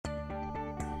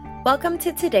Welcome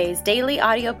to today's daily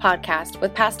audio podcast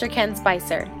with Pastor Ken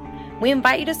Spicer. We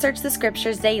invite you to search the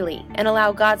scriptures daily and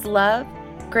allow God's love,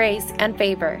 grace, and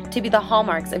favor to be the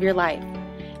hallmarks of your life.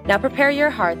 Now prepare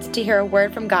your hearts to hear a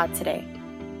word from God today.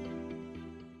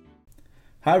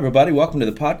 Hi everybody, welcome to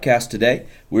the podcast today.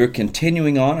 We're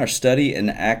continuing on our study in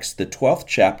Acts, the 12th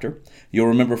chapter. You'll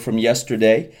remember from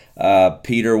yesterday,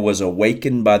 Peter was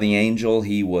awakened by the angel.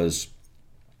 He was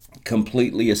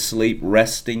completely asleep,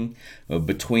 resting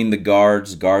between the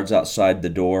guards outside the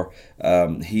door.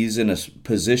 He's in a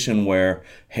position where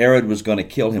Herod was going to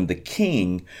kill him. The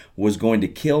king was going to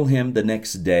kill him the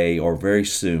next day or very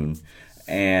soon,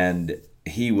 and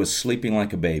he was sleeping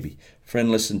like a baby. Friend,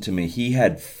 listen to me. He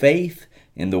had faith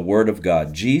in the Word of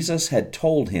God. Jesus had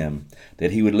told him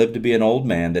that he would live to be an old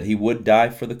man, that he would die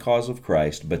for the cause of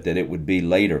Christ, but that it would be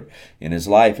later in his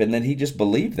life. And then he just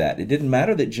believed that. It didn't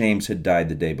matter that James had died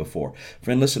the day before.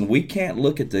 Friend, listen, we can't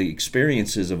look at the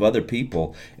experiences of other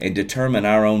people and determine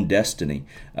our own destiny.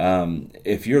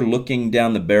 If you're looking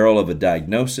down the barrel of a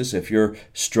diagnosis, if you're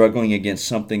struggling against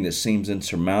something that seems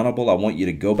insurmountable, I want you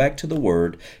to go back to the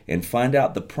Word and find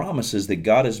out the promises that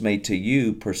God has made to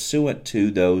you pursuant to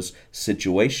those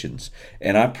situations.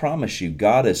 And I promise you,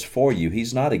 God is for you.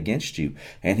 He's not against you.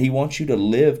 And He wants you to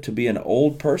live to be an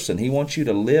old person. He wants you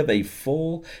to live a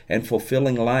full and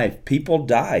fulfilling life. People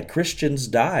die. Christians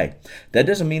die. That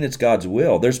doesn't mean it's God's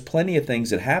will. There's plenty of things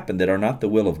that happen that are not the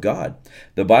will of God.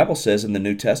 The Bible says in the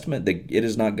New Testament that it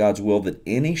is not God's will that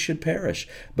any should perish,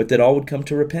 but that all would come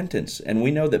to repentance. And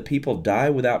we know that people die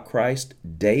without Christ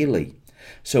daily.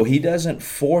 So He doesn't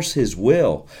force His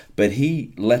will, but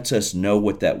He lets us know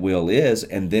what that will is,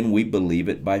 and then we believe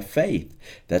it by faith.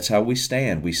 That's how we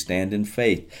stand. We stand in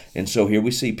faith. And so here we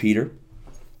see Peter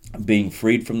being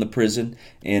freed from the prison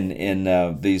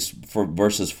in these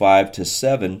verses 5 to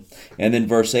 7. And then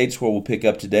verse 8 is where we'll pick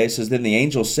up today. It says, "Then the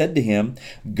angel said to him,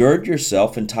 'Gird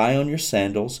yourself and tie on your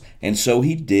sandals.' And so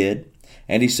he did.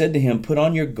 And he said to him, 'Put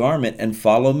on your garment and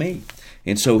follow me.'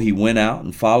 And so he went out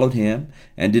and followed him,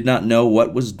 and did not know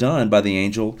what was done by the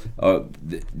angel,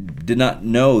 did not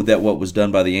know that what was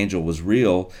done by the angel was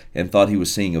real, and thought he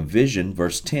was seeing a vision."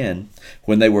 Verse 10,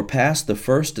 "When they were past the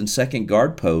first and second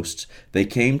guard posts, they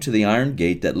came to the iron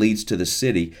gate that leads to the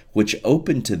city, which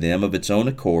opened to them of its own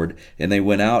accord, and they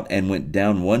went out and went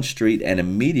down one street, and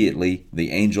immediately the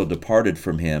angel departed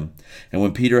from him. And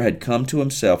when Peter had come to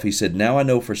himself, he said, 'Now I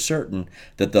know for certain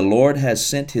that the Lord has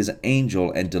sent His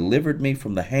angel and delivered me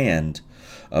from the hand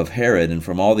of Herod and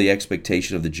from all the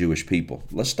expectation of the Jewish people.'"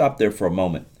 Let's stop there for a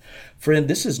moment. Friend,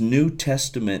 this is New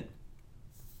Testament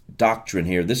doctrine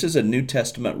here. This is a New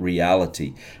Testament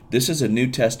reality. This is a New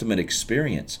Testament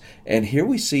experience. And here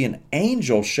we see an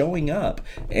angel showing up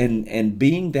and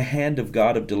being the hand of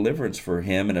God of deliverance for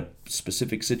him in a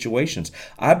specific situations.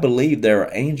 I believe there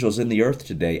are angels in the earth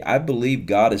today. I believe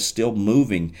God is still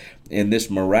moving in this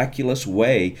miraculous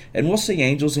way. And we'll see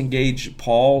angels engage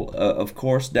Paul, of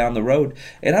course, down the road.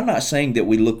 And I'm not saying that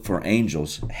we look for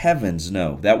angels. Heavens,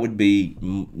 no. That would be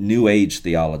New Age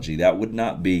theology. That would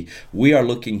not be. We are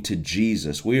looking to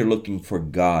Jesus. We are looking for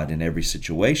God in every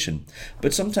situation.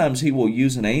 But sometimes He will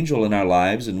use an angel in our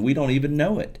lives and we don't even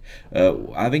know it.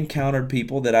 I've encountered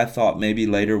people that I thought maybe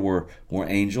later were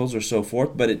angels or so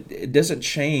forth, but it doesn't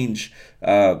change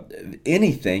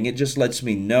anything. It just lets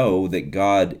me know that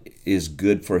God is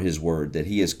good for His Word, that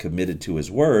He is committed to His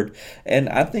Word. And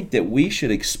I think that we should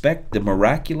expect the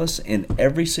miraculous in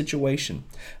every situation.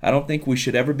 I don't think we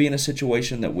should ever be in a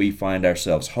situation that we find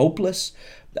ourselves hopeless.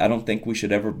 I don't think we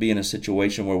should ever be in a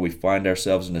situation where we find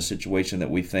ourselves in a situation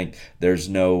that we think there's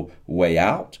no way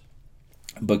out,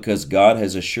 because God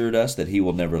has assured us that He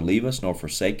will never leave us nor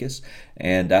forsake us.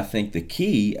 And I think the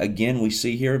key, again, we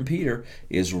see here in Peter,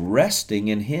 is resting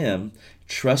in Him,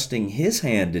 trusting His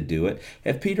hand to do it.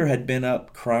 If Peter had been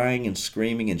up crying and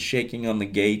screaming and shaking on the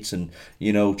gates and,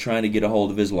 trying to get a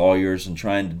hold of his lawyers and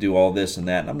trying to do all this and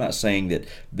that, and I'm not saying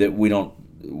that we don't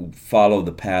follow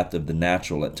the path of the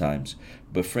natural at times,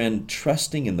 but friend,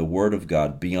 trusting in the Word of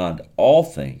God beyond all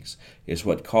things is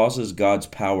what causes God's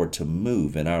power to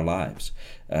move in our lives.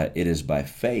 It is by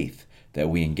faith that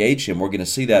we engage Him. We're going to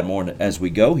see that more as we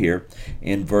go here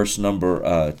in verse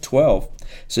number 12. It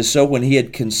says, "So when he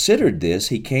had considered this,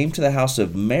 he came to the house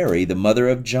of Mary, the mother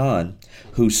of John,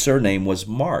 whose surname was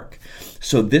Mark."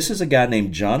 So this is a guy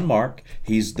named John Mark.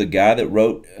 He's the guy that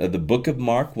wrote the book of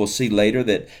Mark. We'll see later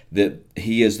that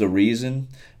he is the reason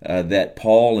that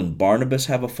Paul and Barnabas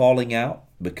have a falling out.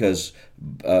 because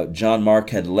John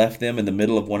Mark had left them in the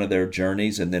middle of one of their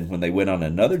journeys, and then when they went on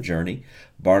another journey,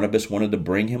 Barnabas wanted to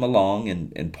bring him along,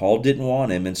 and Paul didn't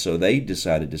want him, and so they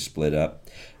decided to split up.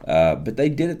 But they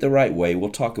did it the right way. We'll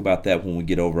talk about that when we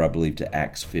get over, I believe, to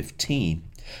Acts 15.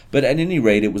 But at any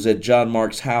rate, it was at John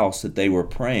Mark's house that they were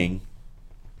praying,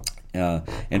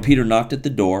 and Peter knocked at the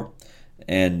door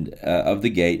of the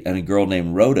gate, and a girl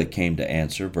named Rhoda came to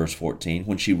answer, verse 14.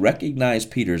 When she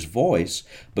recognized Peter's voice,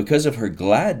 because of her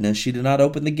gladness, she did not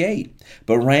open the gate,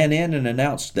 but ran in and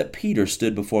announced that Peter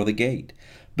stood before the gate.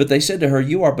 But they said to her,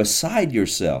 "You are beside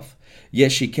yourself."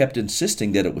 Yet she kept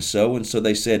insisting that it was so, and so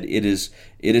they said, It is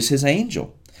his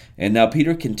angel." And now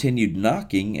Peter continued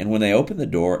knocking, and when they opened the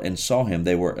door and saw him,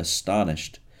 they were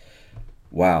astonished.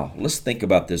 Wow, let's think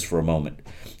about this for a moment.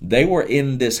 They were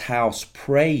in this house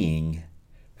praying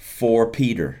for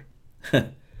Peter.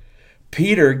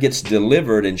 Peter gets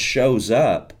delivered and shows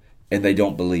up, and they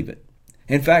don't believe it.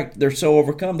 In fact, they're so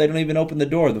overcome, they don't even open the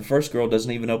door. The first girl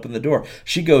doesn't even open the door.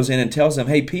 She goes in and tells them,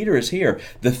 "Hey, Peter is here.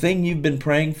 The thing you've been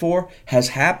praying for has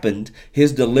happened.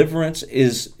 His deliverance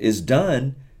is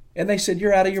done." And they said,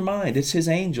 "You're out of your mind. It's his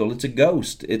angel. It's a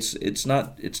ghost. It's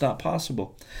not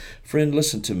possible." Friend,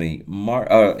 listen to me.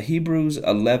 Hebrews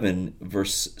 11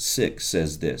 verse 6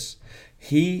 says this: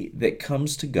 "He that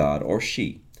comes to God," or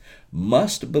she,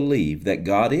 "must believe that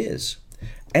God is,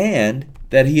 and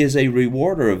that he is a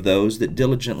rewarder of those that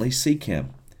diligently seek him."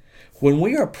 When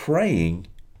we are praying,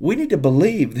 we need to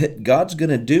believe that God's going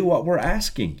to do what we're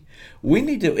asking. We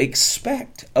need to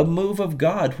expect a move of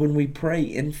God when we pray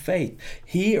in faith.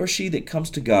 He or she that comes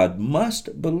to God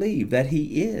must believe that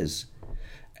he is,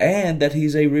 and that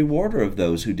he's a rewarder of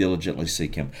those who diligently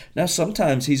seek him. Now,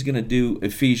 sometimes he's going to do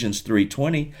Ephesians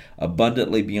 3:20,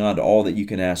 abundantly beyond all that you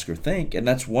can ask or think, and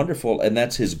that's wonderful, and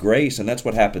that's his grace, and that's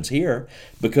what happens here,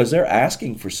 because they're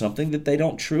asking for something that they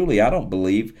don't truly, I don't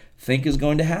believe, think is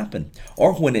going to happen.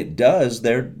 Or when it does,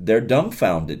 they're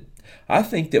dumbfounded. I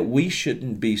think that we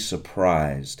shouldn't be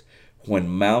surprised when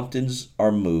mountains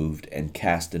are moved and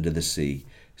cast into the sea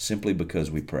simply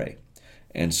because we pray.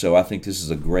 And so I think this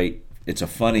is it's a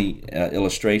funny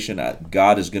illustration.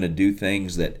 God is going to do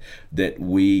things that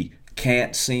we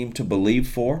can't seem to believe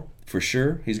for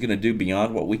sure. He's going to do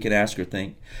beyond what we can ask or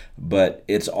think. But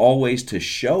it's always to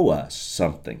show us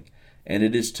something. And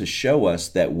it is to show us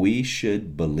that we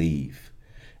should believe.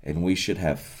 And we should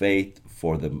have faith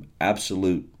for the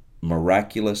absolute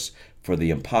miraculous, for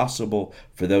the impossible,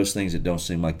 for those things that don't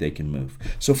seem like they can move.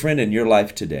 So friend, in your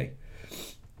life today,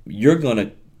 you're going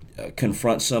to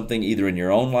confront something either in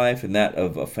your own life and that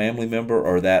of a family member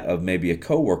or that of maybe a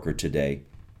coworker today.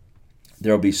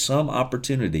 There will be some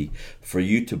opportunity for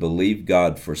you to believe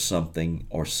God for something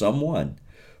or someone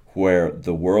where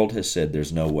the world has said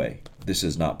there's no way, this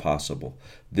is not possible,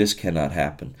 this cannot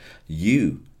happen.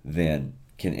 You then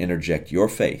can interject your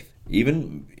faith,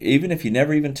 even if you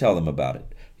never even tell them about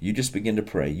it. You just begin to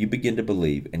pray, you begin to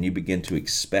believe, and you begin to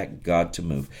expect God to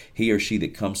move. He or she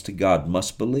that comes to God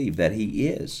must believe that he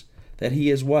is. That he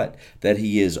is what? That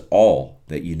he is all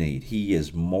that you need. He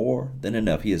is more than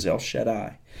enough. He is El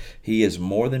Shaddai. He is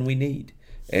more than we need.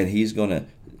 And he's going to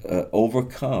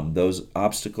overcome those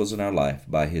obstacles in our life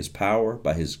by his power,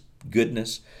 by his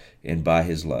goodness, and by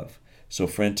his love. So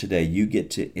friend, today you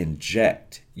get to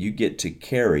inject, you get to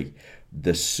carry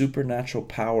the supernatural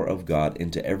power of God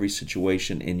into every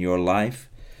situation in your life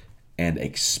and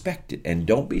expect it. And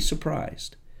don't be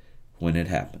surprised when it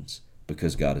happens,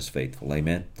 because God is faithful.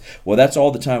 Amen. Well, that's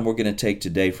all the time we're going to take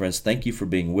today, friends. Thank you for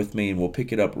being with me, and we'll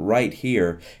pick it up right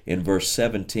here in verse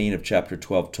 17 of chapter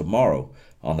 12 tomorrow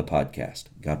on the podcast.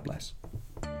 God bless.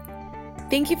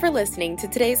 Thank you for listening to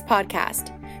today's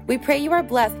podcast. We pray you are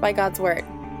blessed by God's Word.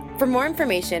 For more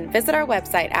information, visit our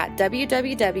website at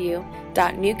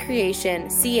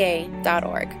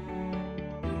www.newcreationca.org.